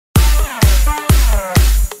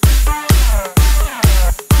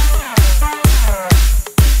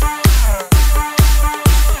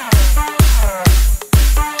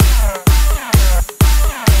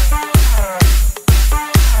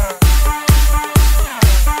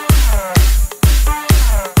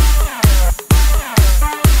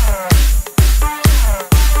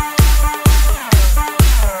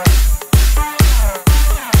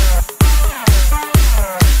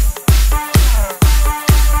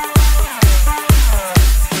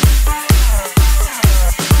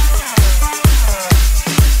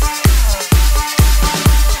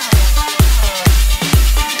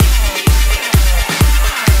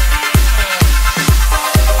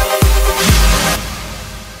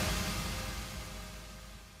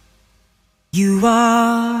You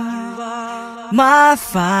are my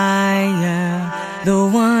fire, the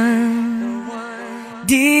one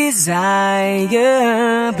desire.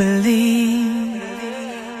 Believe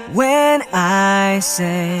when I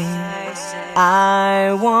say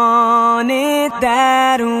I want it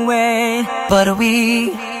that way. But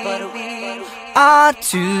we are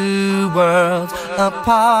two worlds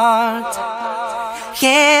apart.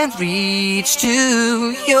 Can't reach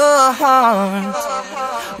to your heart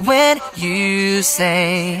when you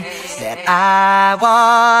say that I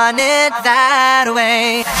want it that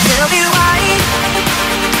way. Tell me why.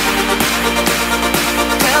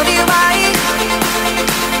 Tell me why.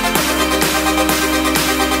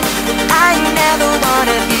 I never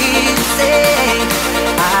wanna be say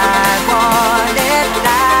I want it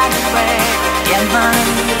that way. You're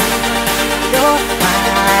mine, you're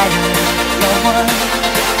mine, you're one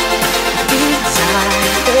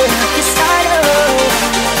desire, desire.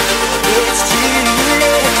 It's too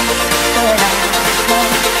late, but I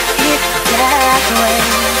want it that way.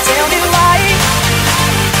 Tell me why.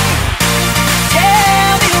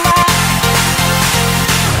 Tell me why.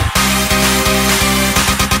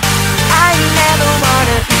 I never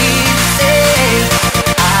wanna be safe.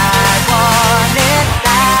 I want it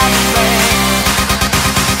that way.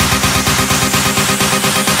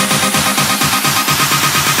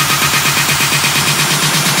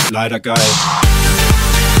 Leider geil.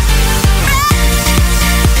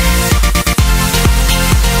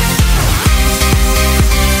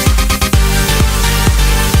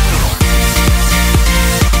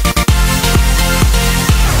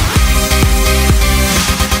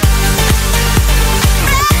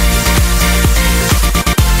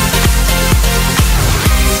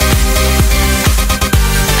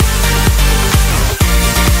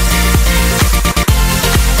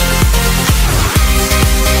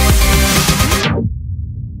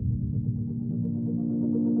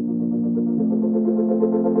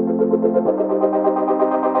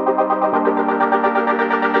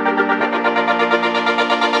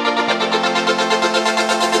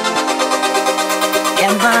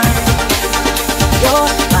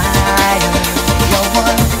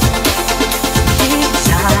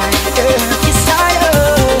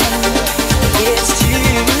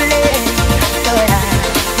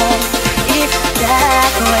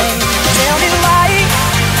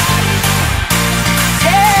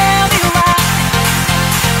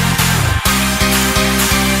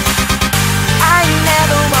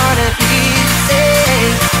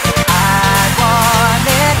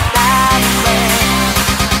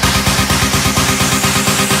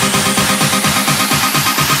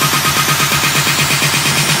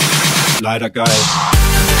 Leider geil.